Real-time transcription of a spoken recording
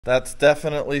That's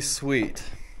definitely sweet.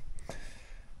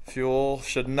 Fuel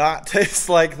should not taste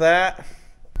like that.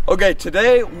 Okay,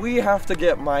 today we have to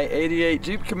get my '88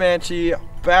 Jeep Comanche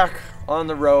back on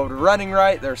the road, running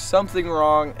right. There's something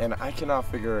wrong and I cannot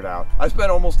figure it out. I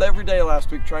spent almost every day last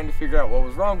week trying to figure out what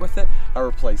was wrong with it. I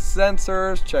replaced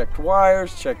sensors, checked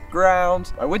wires, checked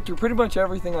grounds. I went through pretty much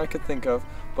everything I could think of,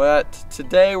 but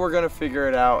today we're gonna figure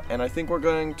it out, and I think we're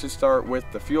going to start with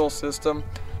the fuel system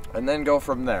and then go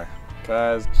from there,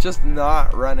 because it's just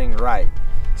not running right.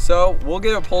 So we'll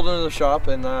get it pulled into the shop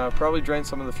and probably drain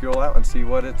some of the fuel out and see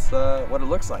what it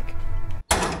looks like.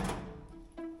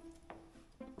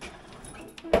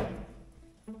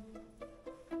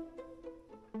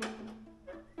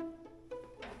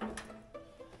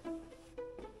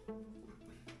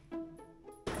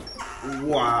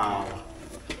 Wow.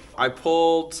 I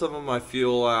pulled some of my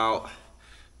fuel out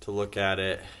to look at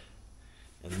it,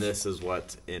 and this is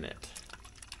what's in it.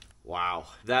 Wow,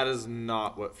 that is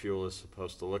not what fuel is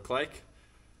supposed to look like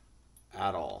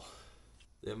at all.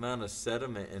 The amount of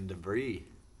sediment and debris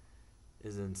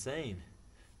is insane.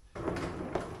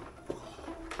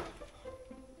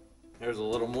 There's a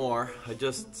little more. I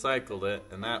just cycled it,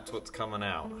 and that's what's coming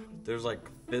out. There's like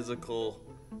physical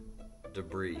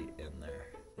debris in there.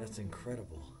 That's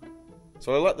incredible.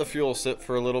 So I let the fuel sit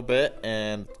for a little bit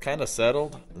and kind of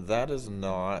settled. That is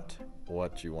not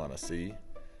what you want to see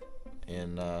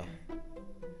in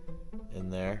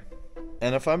there.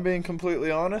 And if I'm being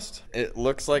completely honest, it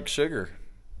looks like sugar.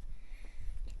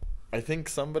 I think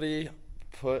somebody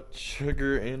put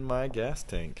sugar in my gas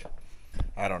tank.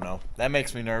 I don't know. That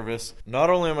makes me nervous. Not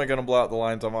only am I going to blow out the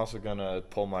lines, I'm also going to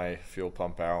pull my fuel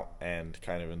pump out and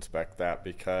kind of inspect that,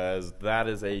 because that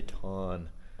is a ton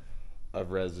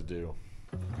of residue.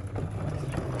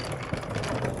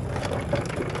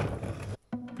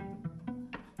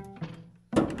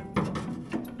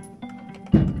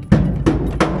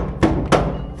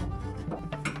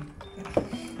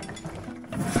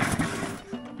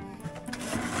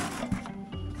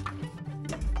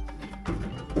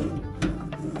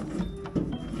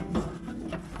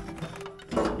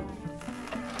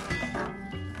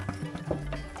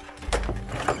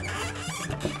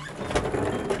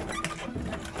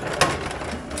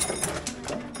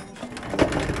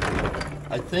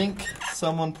 I think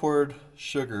someone poured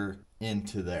sugar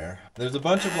into there. There's a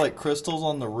bunch of like crystals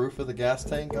on the roof of the gas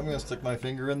tank. I'm gonna stick my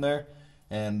finger in there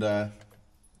and I'm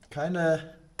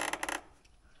gonna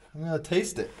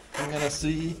taste it. I'm gonna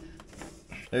see.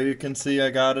 There you can see I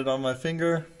got it on my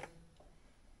finger.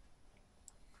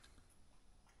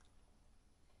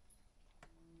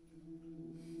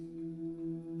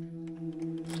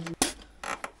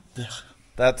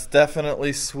 That's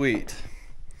definitely sweet.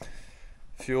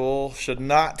 Fuel should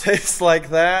not taste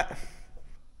like that.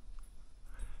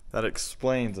 That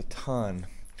explains a ton.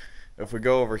 If we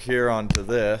go over here onto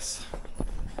this,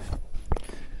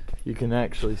 you can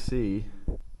actually see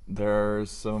there's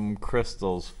some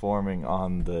crystals forming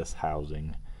on this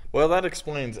housing. Well, that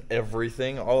explains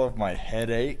everything, all of my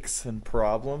headaches and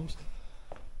problems.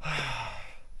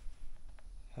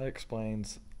 That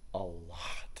explains a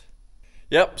lot.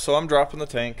 Yep, so I'm dropping the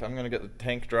tank. I'm gonna get the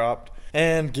tank dropped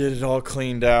and get it all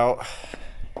cleaned out.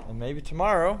 And maybe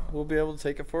tomorrow we'll be able to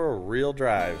take it for a real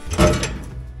drive.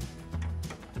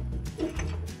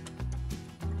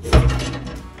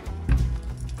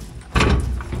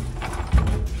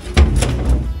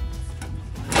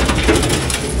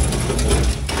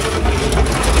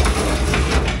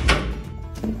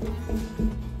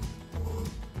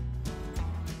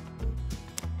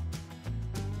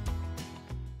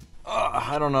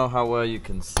 I don't know how well you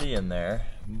can see in there,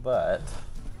 but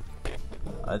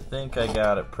I think I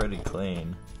got it pretty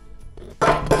clean.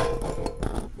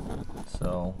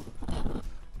 So,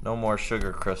 no more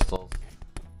sugar crystals.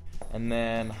 And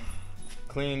then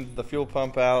cleaned the fuel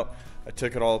pump out. I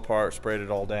took it all apart, sprayed it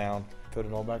all down, put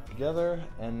it all back together,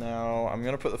 and now I'm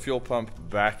gonna put the fuel pump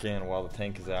back in while the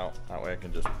tank is out. That way I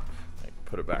can just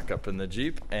put it back up in the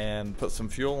Jeep and put some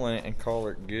fuel in it and call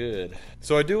it good.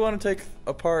 So I do want to take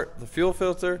apart the fuel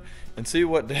filter and see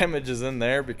what damage is in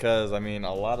there, because I mean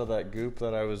a lot of that goop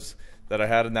that I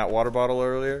had in that water bottle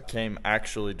earlier came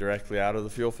actually directly out of the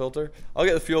fuel filter. I'll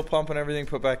get the fuel pump and everything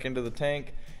put back into the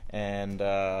tank, and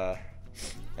then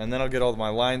I'll get all my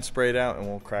lines sprayed out and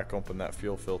we'll crack open that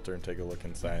fuel filter and take a look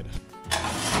inside.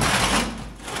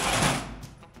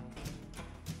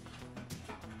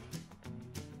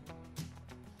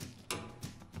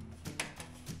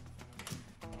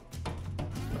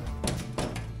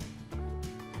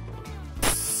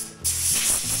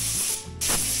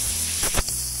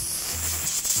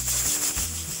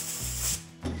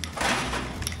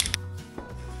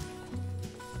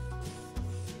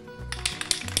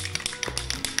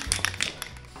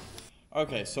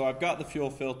 Okay, so I've got the fuel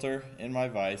filter in my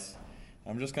vise.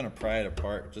 I'm just gonna pry it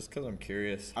apart just because I'm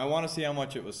curious. I want to see how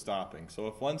much it was stopping. So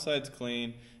if one side's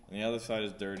clean and the other side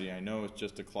is dirty, I know it's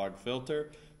just a clogged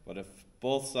filter. But if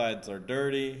both sides are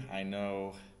dirty, I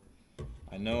know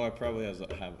I probably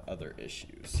have other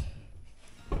issues.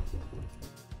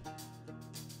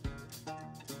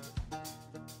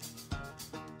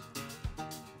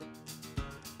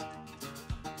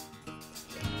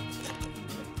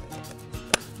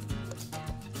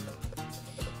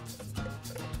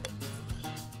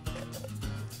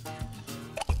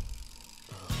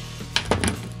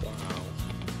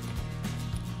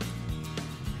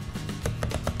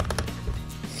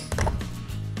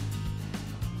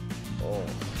 Oh.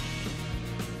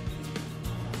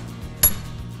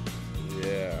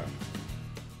 Yeah.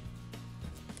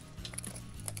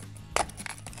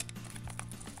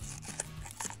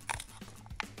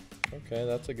 Okay,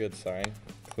 that's a good sign.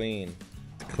 Clean.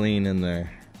 Clean in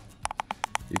there.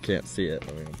 You can't see it.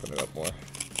 Let me open it up more.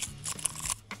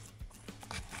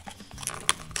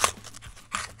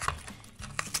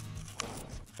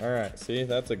 Alright, see,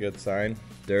 that's a good sign.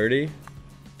 Dirty.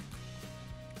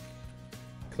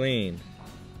 Clean.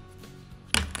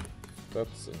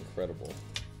 That's incredible.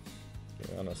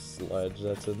 On a sledge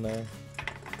that's in there.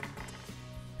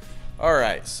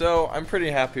 Alright, so I'm pretty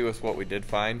happy with what we did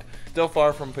find. Still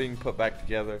far from being put back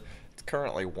together. It's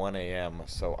currently 1 a.m.,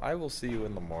 so I will see you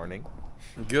in the morning.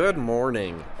 Good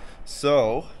morning.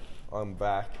 So, I'm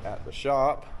back at the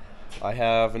shop. I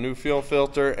have a new fuel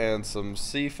filter and some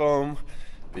sea foam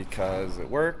because it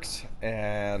works,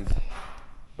 and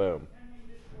boom.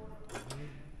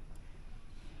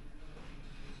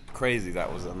 Crazy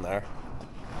that was in there.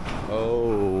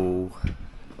 Oh,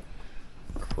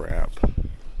 crap.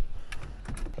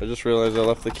 I just realized I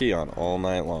left the key on all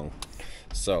night long.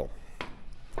 So,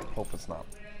 hope it's not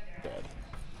dead.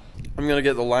 I'm gonna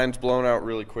get the lines blown out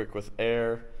really quick with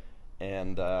air,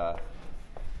 and then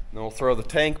we'll throw the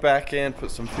tank back in,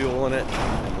 put some fuel in it,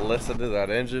 and listen to that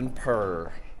engine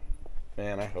purr.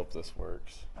 Man, I hope this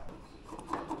works.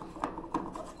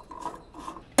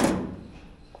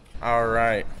 All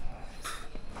right.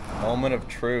 Moment of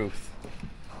truth.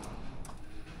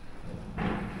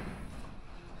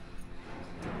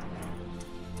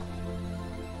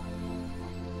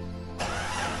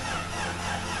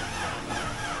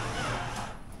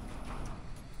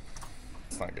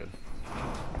 It's not good.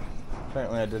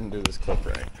 Apparently I didn't do this clip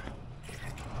right.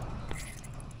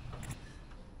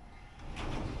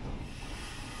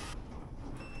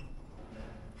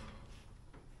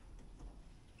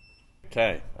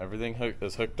 Okay, everything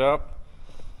is hooked up.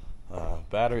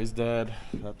 Battery's dead.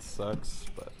 That sucks,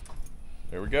 but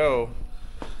here we go.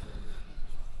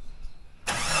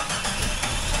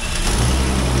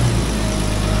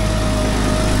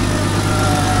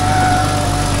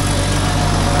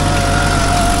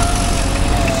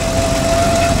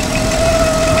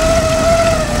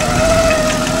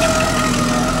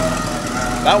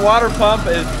 That water pump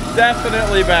is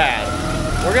definitely bad.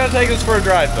 We're gonna take this for a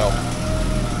drive though.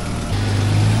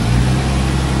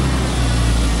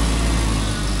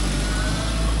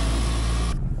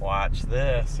 Watch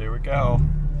this, here we go.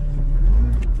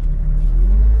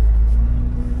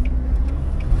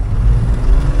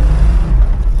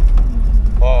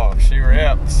 Oh, she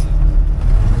rips.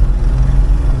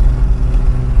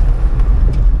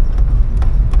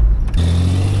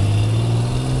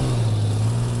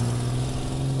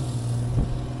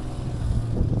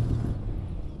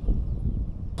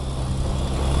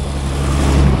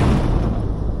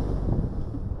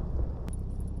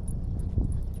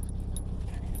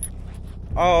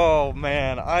 Oh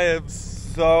man, I am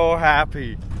so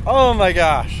happy. Oh my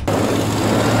gosh.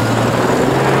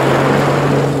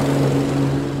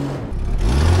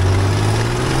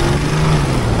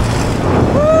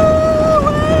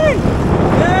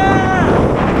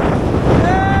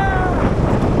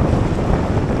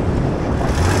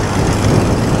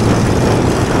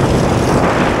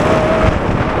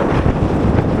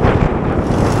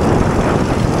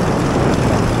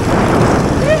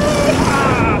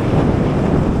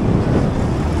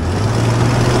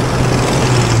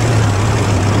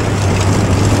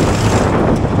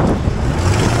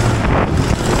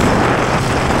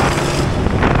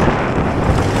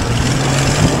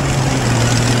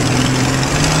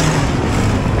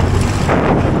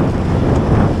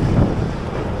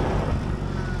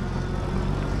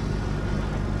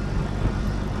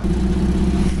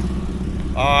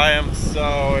 I am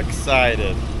so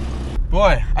excited.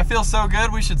 Boy, I feel so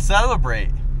good we should celebrate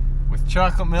with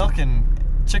chocolate milk and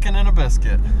chicken and a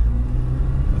biscuit.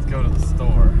 Let's go to the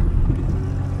store.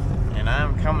 And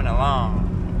I'm coming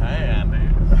along. Hey, Andy.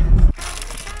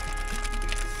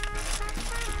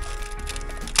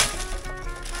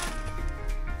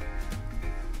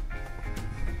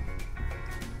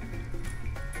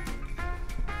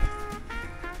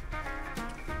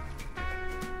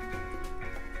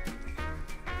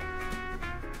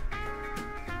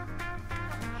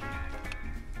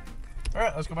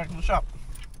 right, let's go back to the shop.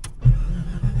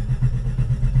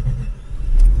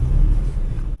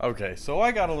 Okay, so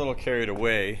I got a little carried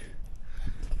away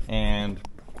and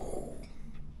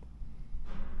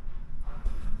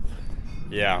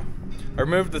yeah, I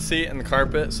removed the seat and the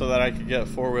carpet so that I could get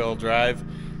four-wheel drive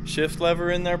shift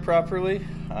lever in there properly.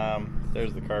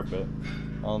 There's the carpet,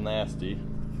 all nasty.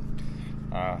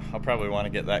 I'll probably want to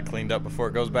get that cleaned up before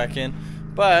it goes back in,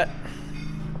 but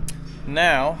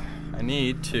now I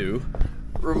need to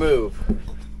remove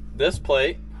this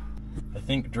plate. I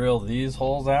think drill these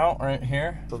holes out right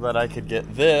here so that I could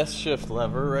get this shift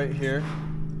lever right here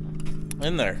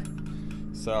in there.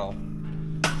 So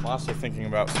I'm also thinking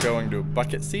about going to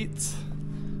bucket seats,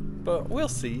 but we'll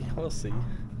see,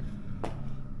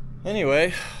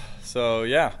 Anyway, so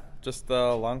yeah, just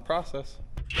a long process.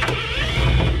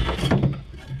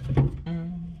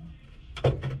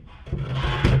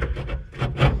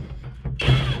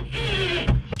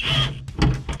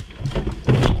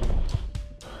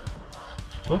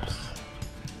 Whoops.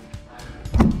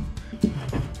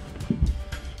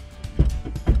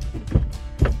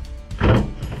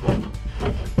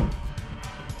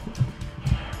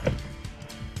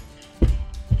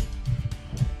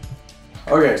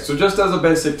 Okay, so just as a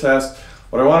basic test,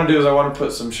 what I want to do is I want to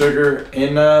put some sugar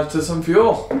in to some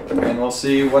fuel, and we'll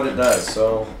see what it does.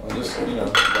 So I'll just,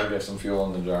 gotta get some fuel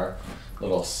in the jar.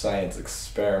 Little science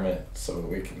experiment so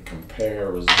we can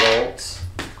compare results.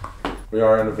 We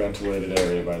are in a ventilated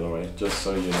area, by the way, just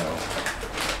so you know.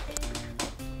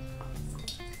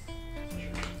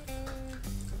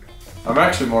 I'm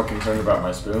actually more concerned about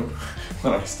my spoon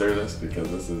when I stir this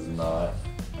because this is not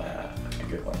a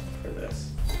good one for this.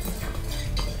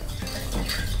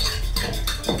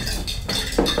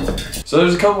 So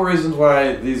there's a couple reasons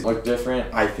why these look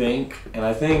different, I think. And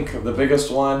I think the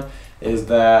biggest one is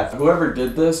that whoever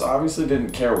did this obviously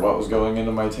didn't care what was going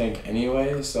into my tank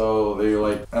anyway, so they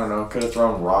could have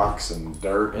thrown rocks and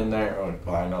dirt in there.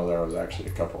 Well, I know there was actually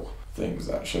a couple things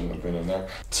that shouldn't have been in there.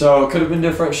 So it could have been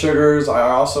different sugars. I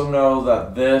also know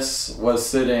that this was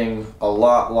sitting a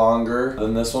lot longer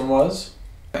than this one was.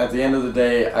 At the end of the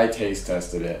day, I taste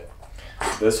tested it.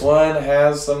 This one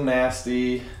has some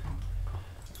nasty,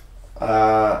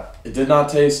 it did not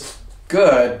taste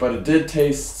good, but it did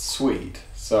taste sweet.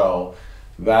 So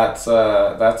that's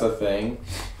a thing,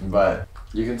 but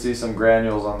you can see some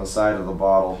granules on the side of the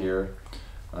bottle here,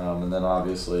 and then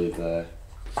obviously the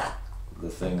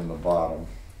thing in the bottom.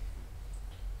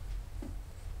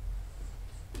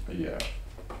 But yeah,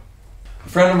 a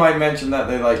friend of mine mentioned that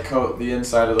they coat the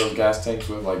inside of those gas tanks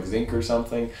with zinc or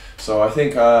something. So I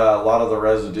think a lot of the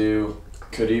residue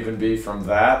could even be from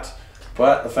that.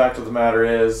 But the fact of the matter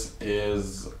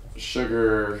is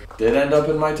sugar did end up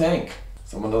in my tank.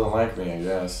 Someone doesn't like me, I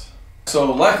guess.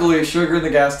 So luckily, sugar in the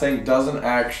gas tank doesn't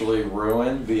actually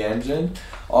ruin the engine.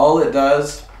 All it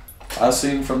does, as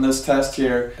seen from this test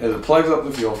here, is it plugs up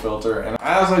the fuel filter. And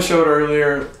as I showed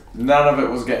earlier, none of it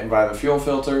was getting by the fuel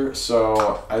filter.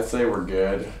 So I'd say we're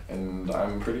good. And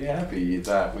I'm pretty happy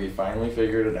that we finally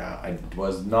figured it out. I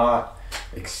was not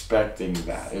expecting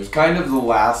that. It was kind of the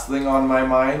last thing on my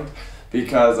mind,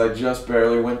 because I just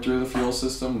barely went through the fuel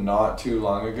system not too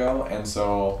long ago, and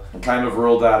so I kind of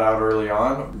ruled that out early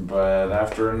on. But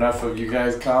after enough of you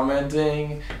guys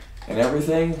commenting and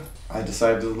everything, I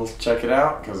decided to check it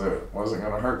out because it wasn't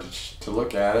going to hurt to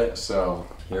look at it. So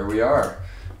here we are.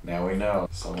 Now we know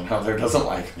someone out there doesn't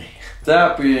like me.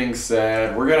 That being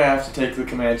said, we're going to have to take the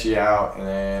Comanche out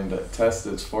and test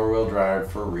its four-wheel drive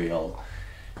for real.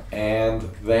 And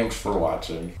thanks for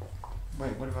watching.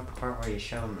 Wait, what about the part where you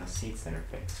show them the seats that are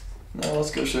fixed? No,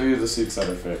 let's go show you the seats that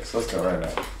are fixed. Let's go right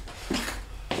now.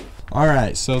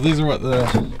 Alright, so these are what the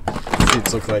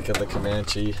seats look like at the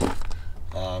Comanche.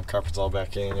 Carpet's all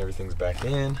back in, everything's back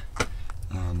in.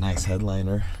 Nice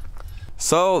headliner.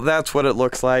 So that's what it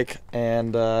looks like,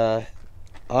 and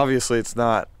obviously it's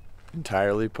not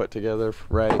entirely put together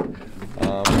right,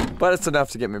 but it's enough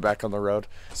to get me back on the road.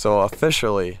 So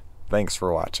officially, thanks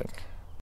for watching.